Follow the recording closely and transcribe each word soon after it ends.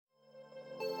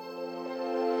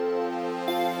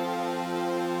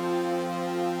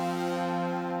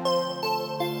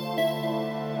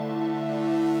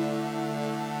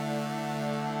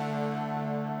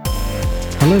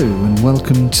Hello and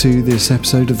welcome to this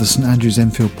episode of the St Andrews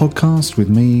Enfield podcast with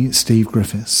me, Steve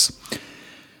Griffiths.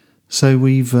 So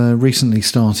we've recently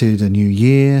started a new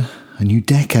year, a new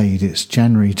decade. It's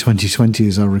January 2020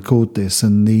 as I record this,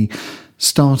 and the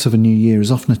start of a new year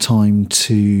is often a time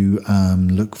to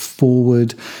look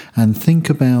forward and think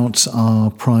about our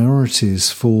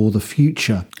priorities for the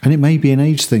future. And it may be an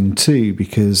age thing too,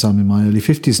 because I'm in my early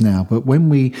 50s now, but when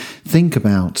we think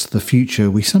about the future,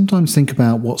 we sometimes think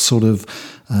about what sort of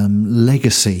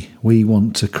legacy we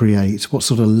want to create, what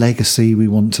sort of legacy we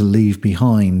want to leave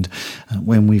behind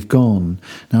when we've gone.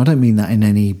 Now, I don't mean that in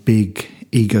any big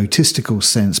egotistical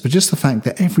sense, but just the fact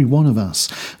that every one of us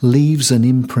leaves an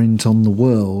imprint on the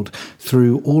world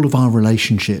through all of our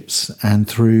relationships and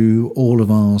through all of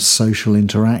our social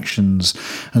interactions.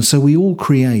 And so we all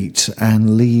create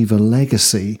and leave a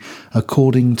legacy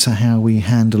according to how we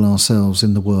handle ourselves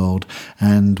in the world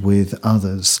and with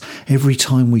others. Every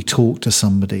time we talk to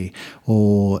somebody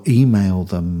or email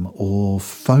them or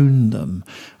phone them,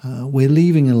 we're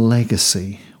leaving a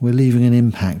legacy. We're leaving an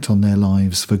impact on their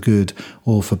lives for good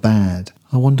or for bad.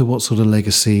 I wonder what sort of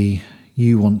legacy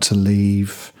you want to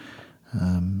leave,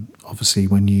 obviously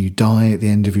when you die at the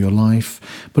end of your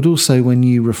life, but also when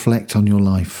you reflect on your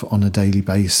life on a daily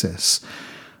basis.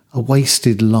 A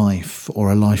wasted life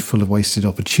or a life full of wasted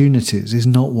opportunities is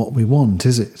not what we want,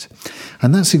 is it?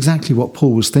 And that's exactly what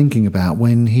Paul was thinking about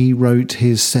when he wrote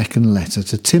his second letter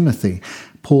to Timothy.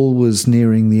 Paul was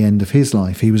nearing the end of his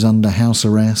life. He was under house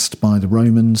arrest by the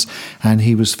Romans and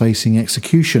he was facing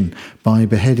execution by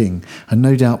beheading. And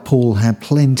no doubt Paul had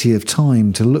plenty of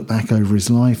time to look back over his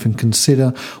life and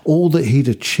consider all that he'd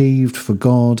achieved for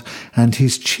God. And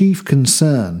his chief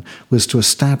concern was to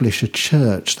establish a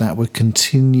church that would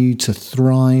continue to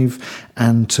thrive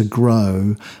and to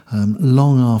grow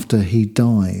long after he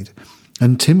died.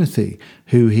 And Timothy,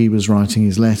 who he was writing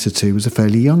his letter to, was a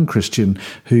fairly young Christian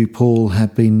who Paul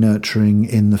had been nurturing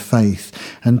in the faith.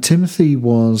 And Timothy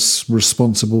was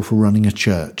responsible for running a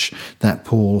church that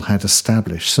Paul had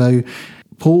established. So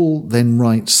Paul then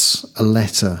writes a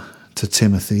letter to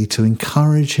Timothy to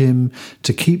encourage him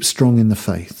to keep strong in the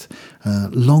faith,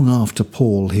 long after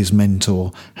Paul, his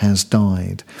mentor, has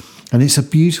died. And it's a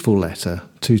beautiful letter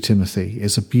to Timothy.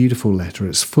 It's a beautiful letter.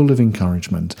 It's full of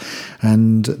encouragement.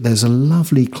 And there's a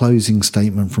lovely closing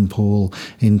statement from Paul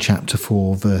in chapter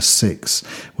 4, verse 6,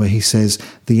 where he says,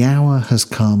 "The hour has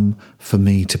come for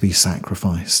me to be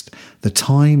sacrificed. The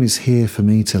time is here for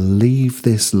me to leave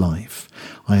this life.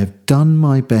 I have done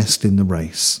my best in the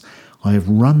race. I have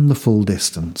run the full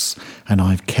distance, and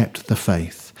I've kept the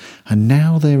faith. And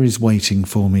now there is waiting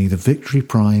for me the victory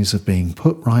prize of being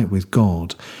put right with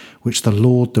God, which the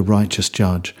Lord, the righteous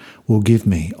judge, will give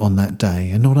me on that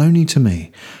day, and not only to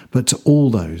me, but to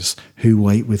all those who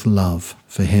wait with love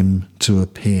for him to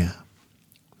appear."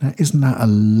 Now, isn't that a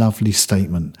lovely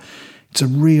statement? It's a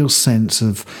real sense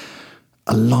of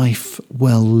a life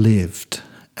well lived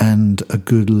and a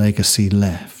good legacy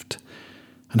left.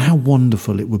 And how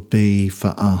wonderful it would be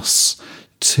for us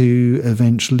to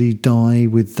eventually die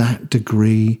with that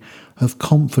degree of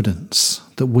confidence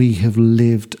that we have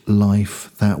lived life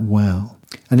that well.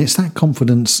 And it's that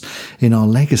confidence in our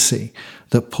legacy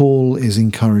that Paul is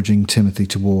encouraging Timothy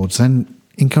towards and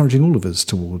encouraging all of us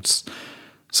towards.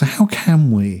 So how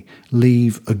can we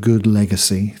leave a good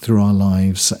legacy through our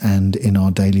lives and in our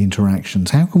daily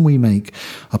interactions? How can we make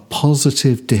a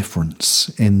positive difference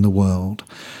in the world?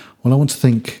 Well, I want to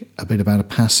think a bit about a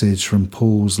passage from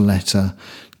Paul's letter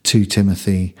to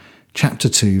Timothy, chapter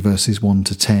 2, verses 1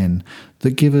 to 10,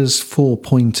 that give us 4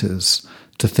 pointers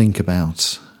to think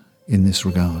about in this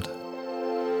regard.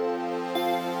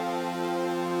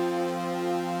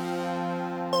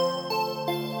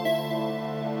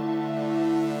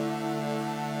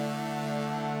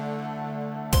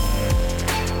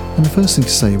 And the first thing to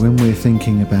say when we're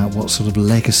thinking about what sort of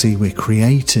legacy we're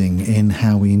creating in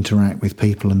how we interact with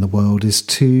people in the world is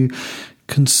to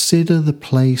consider the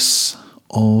place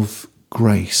of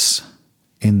grace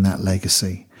in that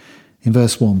legacy. In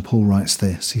verse 1, Paul writes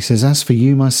this. He says, "As for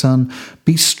you, my son,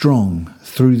 be strong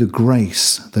through the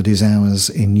grace that is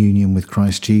ours in union with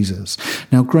Christ Jesus."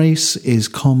 Now, grace is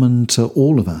common to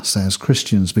all of us as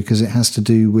Christians because it has to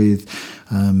do with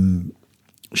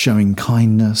showing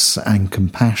kindness and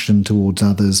compassion towards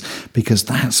others, because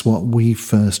that's what we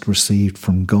first received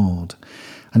from God.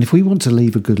 And if we want to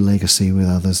leave a good legacy with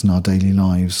others in our daily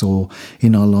lives or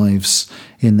in our lives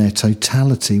in their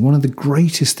totality, one of the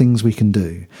greatest things we can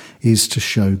do is to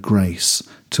show grace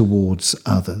towards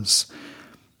others.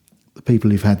 The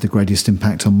people who've had the greatest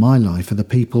impact on my life are the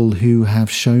people who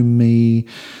have shown me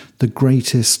the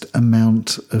greatest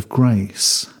amount of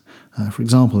grace. For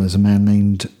example, there's a man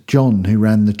named John who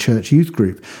ran the church youth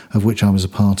group, of which I was a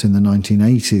part in the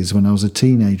 1980s when I was a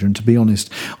teenager. And to be honest,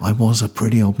 I was a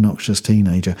pretty obnoxious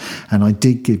teenager. And I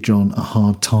did give John a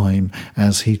hard time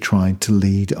as he tried to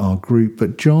lead our group.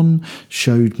 But John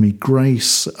showed me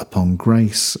grace upon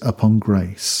grace upon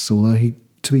grace. Although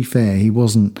to be fair, he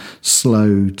wasn't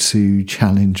slow to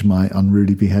challenge my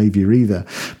unruly behaviour either,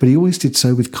 but he always did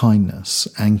so with kindness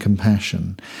and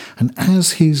compassion. And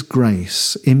as his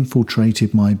grace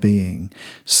infiltrated my being,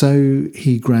 so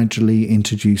he gradually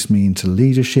introduced me into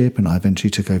leadership, and I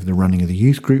eventually took over the running of the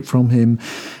youth group from him.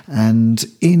 And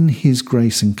in his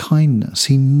grace and kindness,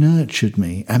 he nurtured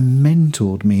me and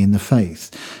mentored me in the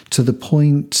faith to the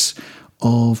point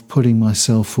of putting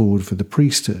myself forward for the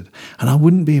priesthood. And I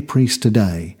wouldn't be a priest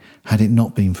today had it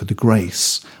not been for the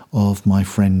grace of my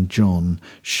friend John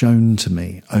shown to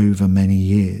me over many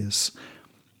years.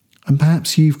 And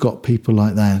perhaps you've got people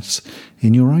like that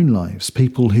in your own lives,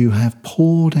 people who have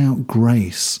poured out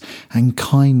grace and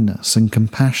kindness and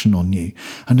compassion on you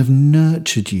and have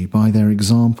nurtured you by their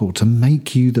example to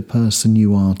make you the person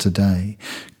you are today.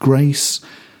 Grace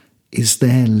is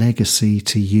their legacy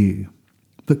to you.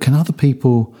 But can other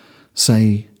people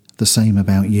say the same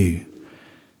about you?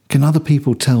 Can other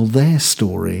people tell their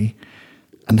story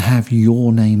and have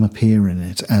your name appear in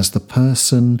it as the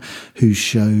person who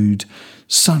showed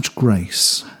such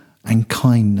grace and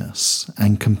kindness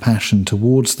and compassion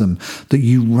towards them that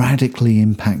you radically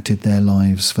impacted their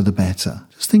lives for the better?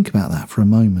 Just think about that for a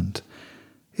moment.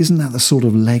 Isn't that the sort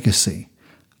of legacy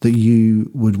that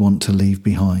you would want to leave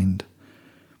behind?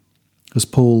 As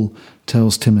Paul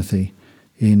tells Timothy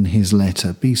in his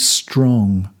letter, be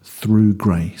strong through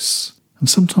grace. And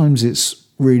sometimes it's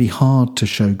really hard to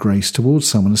show grace towards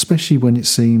someone, especially when it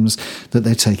seems that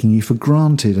they're taking you for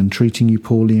granted and treating you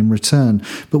poorly in return.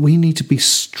 But we need to be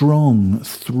strong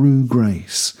through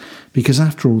grace, because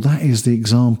after all, that is the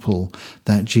example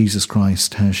that Jesus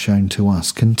Christ has shown to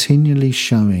us, continually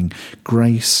showing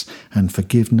grace and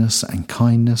forgiveness and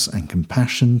kindness and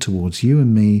compassion towards you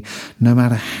and me, no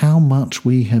matter how much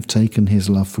we have taken his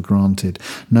love for granted,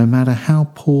 no matter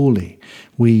how poorly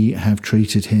we have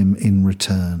treated him in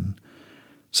return.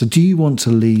 So do you want to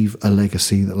leave a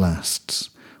legacy that lasts?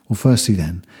 Well, firstly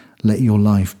then, let your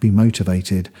life be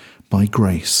motivated by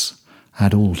grace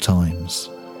at all times.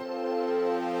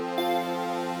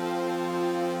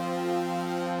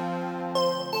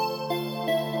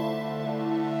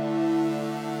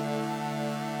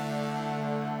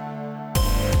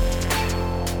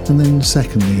 And then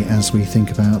secondly, as we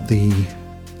think about the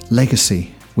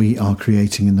legacy we are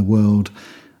creating in the world,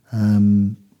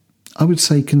 I would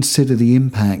say consider the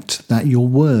impact that your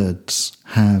words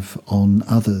have on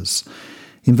others.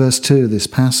 In verse 2 of this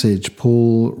passage,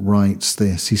 Paul writes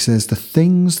this. He says, "The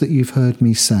things that you've heard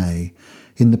me say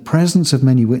in the presence of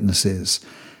many witnesses,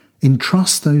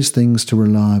 entrust those things to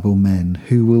reliable men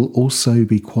who will also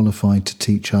be qualified to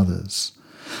teach others."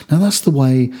 Now that's the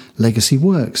way legacy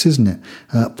works, isn't it?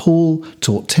 Paul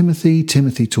taught Timothy,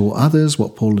 Timothy taught others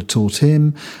what Paul had taught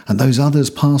him, and those others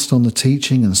passed on the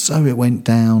teaching, and so it went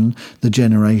down the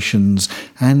generations.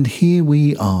 And here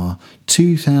we are,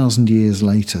 2,000 years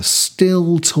later,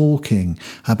 still talking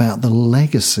about the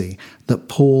legacy that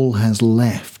Paul has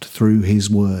left through his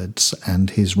words and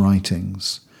his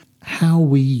writings. How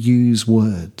we use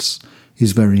words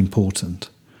is very important.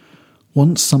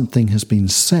 Once something has been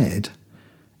said,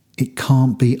 it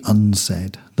can't be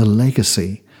unsaid. The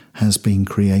legacy has been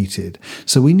created.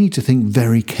 So we need to think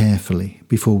very carefully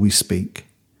before we speak.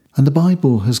 And the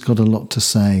Bible has got a lot to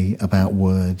say about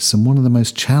words. And one of the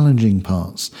most challenging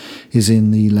parts is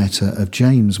in the letter of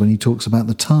James, when he talks about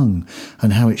the tongue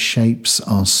and how it shapes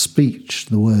our speech,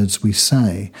 the words we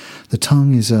say. The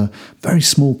tongue is a very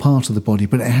small part of the body,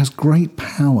 but it has great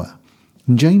power.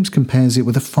 And James compares it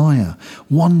with a fire.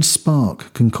 One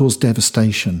spark can cause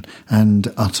devastation and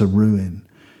utter ruin.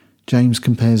 James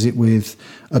compares it with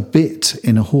a bit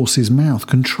in a horse's mouth,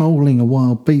 controlling a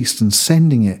wild beast and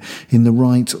sending it in the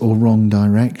right or wrong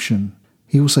direction.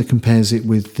 He also compares it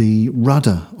with the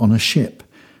rudder on a ship.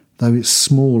 Though it's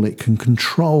small, it can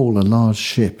control a large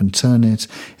ship and turn it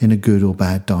in a good or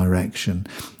bad direction.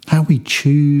 How we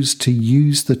choose to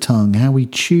use the tongue, how we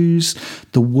choose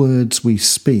the words we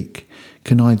speak,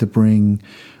 can either bring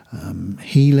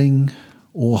healing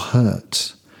or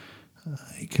hurt.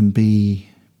 It can be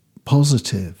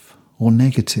positive or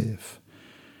negative.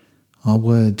 Our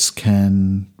words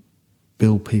can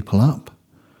build people up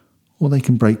or they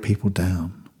can break people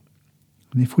down.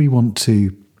 And if we want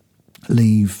to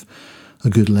leave a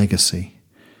good legacy,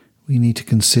 we need to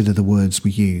consider the words we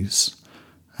use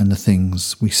and the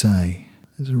things we say.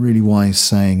 There's a really wise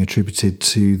saying attributed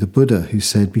to the Buddha who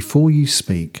said, "Before you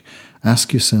speak,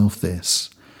 ask yourself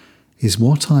this: is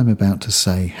what I'm about to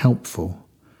say helpful?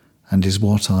 And is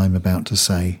what I'm about to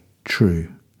say true?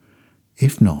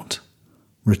 If not,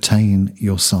 retain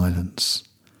your silence."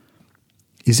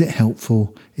 Is it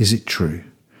helpful? Is it true?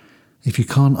 If you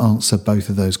can't answer both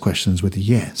of those questions with a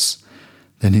yes,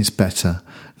 then it's better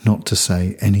not to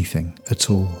say anything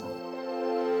at all.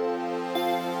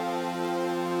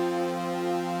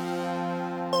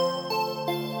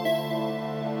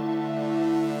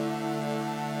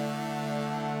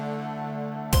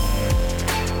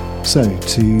 So,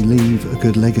 to leave a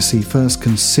good legacy, first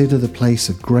consider the place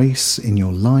of grace in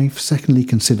your life. Secondly,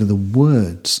 consider the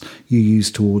words you use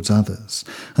towards others.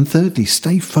 And thirdly,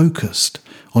 stay focused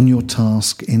on your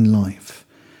task in life.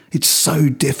 It's so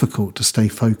difficult to stay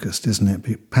focused, isn't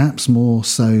it? Perhaps more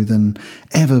so than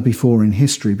ever before in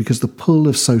history, because the pull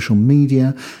of social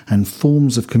media and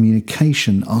forms of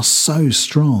communication are so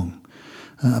strong.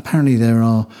 Apparently there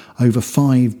are over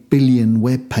 5 billion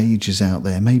web pages out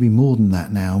there, maybe more than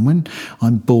that now. And when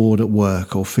I'm bored at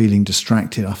work or feeling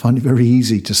distracted, I find it very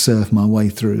easy to surf my way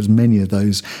through as many of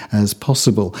those as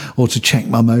possible, or to check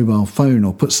my mobile phone,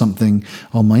 or put something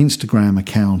on my Instagram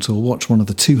account, or watch one of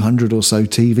the 200 or so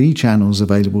TV channels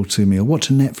available to me, or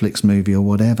watch a Netflix movie or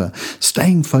whatever.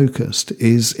 Staying focused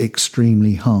is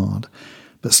extremely hard,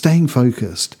 but staying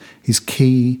focused is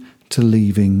key to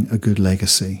leaving a good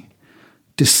legacy.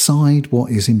 Decide what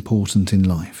is important in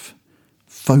life,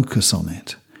 focus on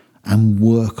it, and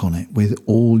work on it with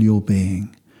all your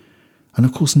being. And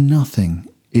of course, nothing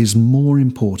is more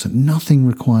important, nothing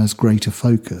requires greater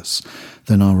focus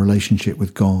than our relationship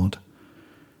with God.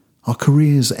 Our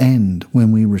careers end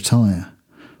when we retire,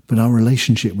 but our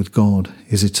relationship with God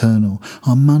is eternal.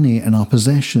 Our money and our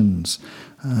possessions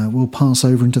will pass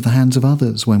over into the hands of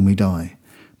others when we die,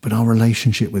 but our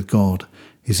relationship with God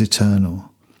is eternal.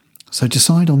 So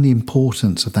decide on the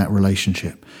importance of that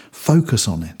relationship, focus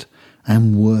on it,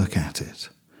 and work at it.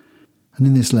 And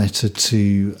in this letter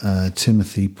to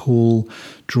Timothy, Paul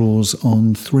draws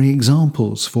on 3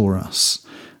 examples for us.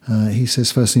 He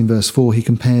says, firstly in verse 4, he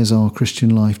compares our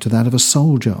Christian life to that of a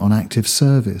soldier on active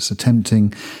service,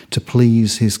 attempting to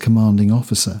please his commanding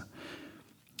officer.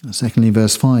 Secondly, in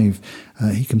verse 5,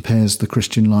 he compares the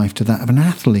Christian life to that of an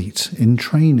athlete in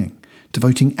training,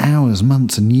 devoting hours,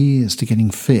 months and years to getting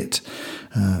fit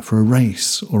for a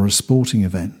race or a sporting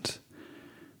event.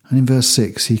 And in verse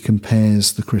 6, he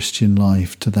compares the Christian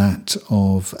life to that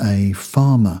of a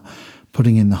farmer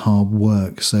putting in the hard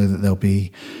work so that there'll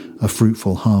be a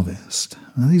fruitful harvest.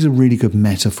 Now, these are really good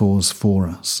metaphors for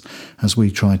us as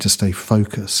we try to stay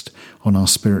focused on our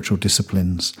spiritual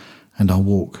disciplines and our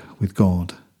walk with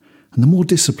God. And the more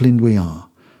disciplined we are,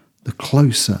 the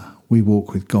closer we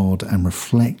walk with God and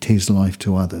reflect his life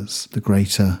to others, the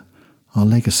greater our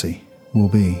legacy will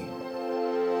be.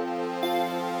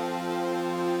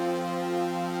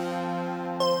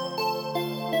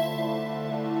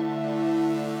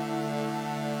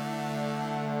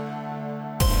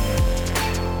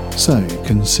 So,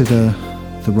 consider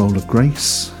the role of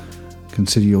grace,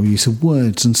 consider your use of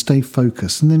words and stay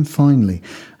focused. And then finally,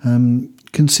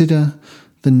 consider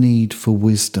the need for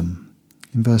wisdom.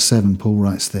 In verse 7, Paul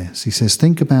writes this. He says,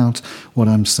 think about what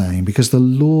I'm saying, because the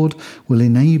Lord will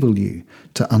enable you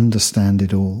to understand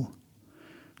it all.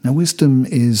 Now, wisdom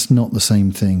is not the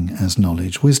same thing as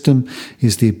knowledge. Wisdom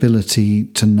is the ability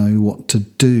to know what to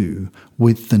do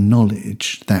with the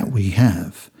knowledge that we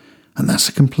have. And that's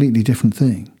a completely different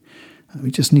thing.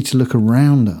 We just need to look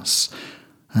around us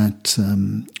at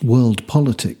world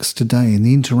politics today and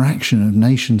the interaction of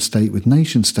nation state with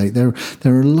nation state. There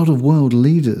are a lot of world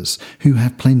leaders who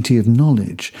have plenty of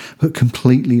knowledge but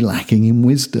completely lacking in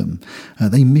wisdom.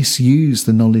 They misuse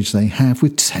the knowledge they have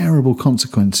with terrible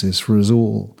consequences for us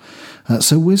all.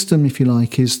 So wisdom, if you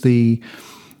like, is the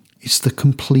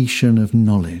completion of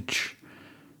knowledge.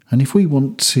 And if we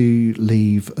want to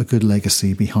leave a good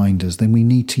legacy behind us, then we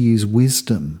need to use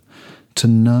wisdom to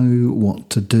know what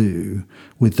to do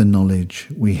with the knowledge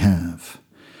we have.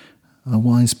 A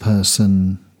wise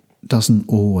person doesn't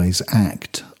always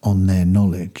act on their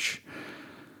knowledge.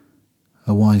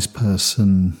 A wise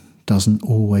person doesn't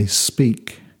always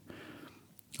speak.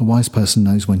 A wise person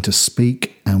knows when to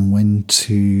speak and when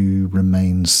to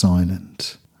remain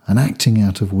silent. And acting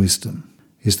out of wisdom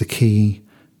is the key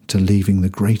to leaving the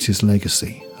greatest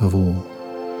legacy of all.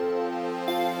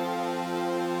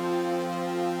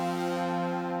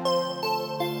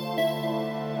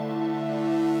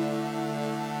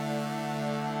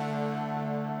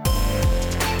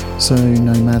 So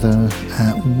no matter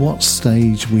at what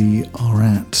stage we are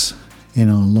at in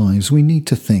our lives, we need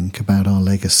to think about our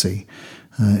legacy.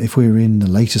 If we're in the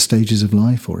later stages of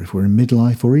life, or if we're in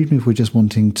midlife, or even if we're just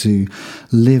wanting to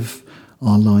live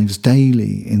our lives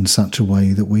daily in such a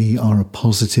way that we are a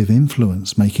positive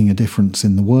influence, making a difference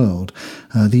in the world,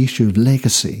 the issue of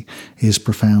legacy is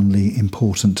profoundly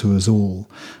important to us all.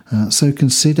 So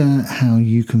consider how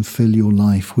you can fill your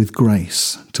life with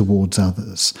grace towards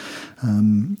others.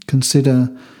 Consider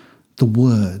the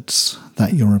words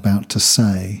that you're about to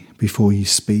say before you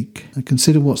speak.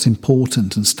 Consider what's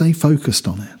important and stay focused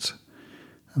on it.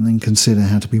 And then consider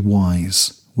how to be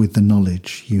wise with the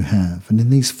knowledge you have. And in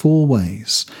these 4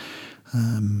 ways,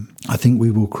 I think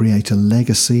we will create a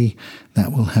legacy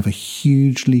that will have a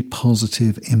hugely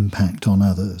positive impact on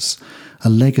others. A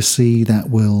legacy that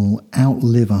will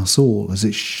outlive us all as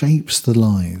it shapes the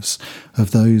lives of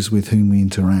those with whom we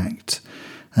interact.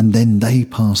 And then they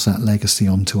pass that legacy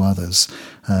on to others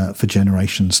for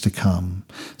generations to come.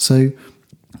 So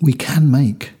we can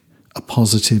make a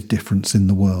positive difference in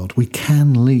the world. We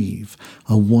can leave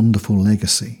a wonderful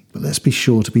legacy. But let's be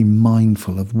sure to be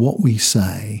mindful of what we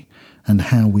say and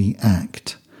how we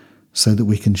act so that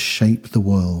we can shape the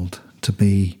world to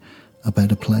be a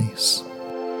better place.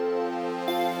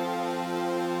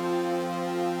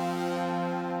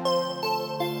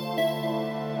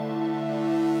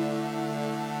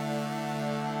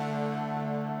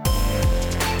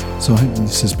 So I hope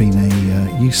this has been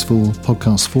a useful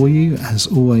podcast for you. As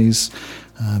always,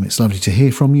 it's lovely to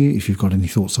hear from you. If you've got any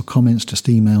thoughts or comments, just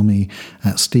email me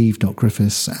at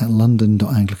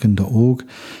steve.griffiths@london.anglican.org.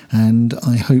 And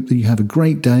I hope that you have a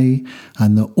great day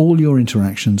and that all your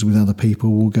interactions with other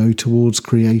people will go towards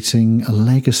creating a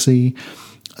legacy,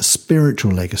 a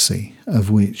spiritual legacy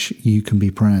of which you can be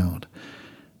proud.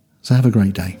 So have a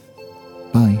great day.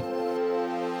 Bye.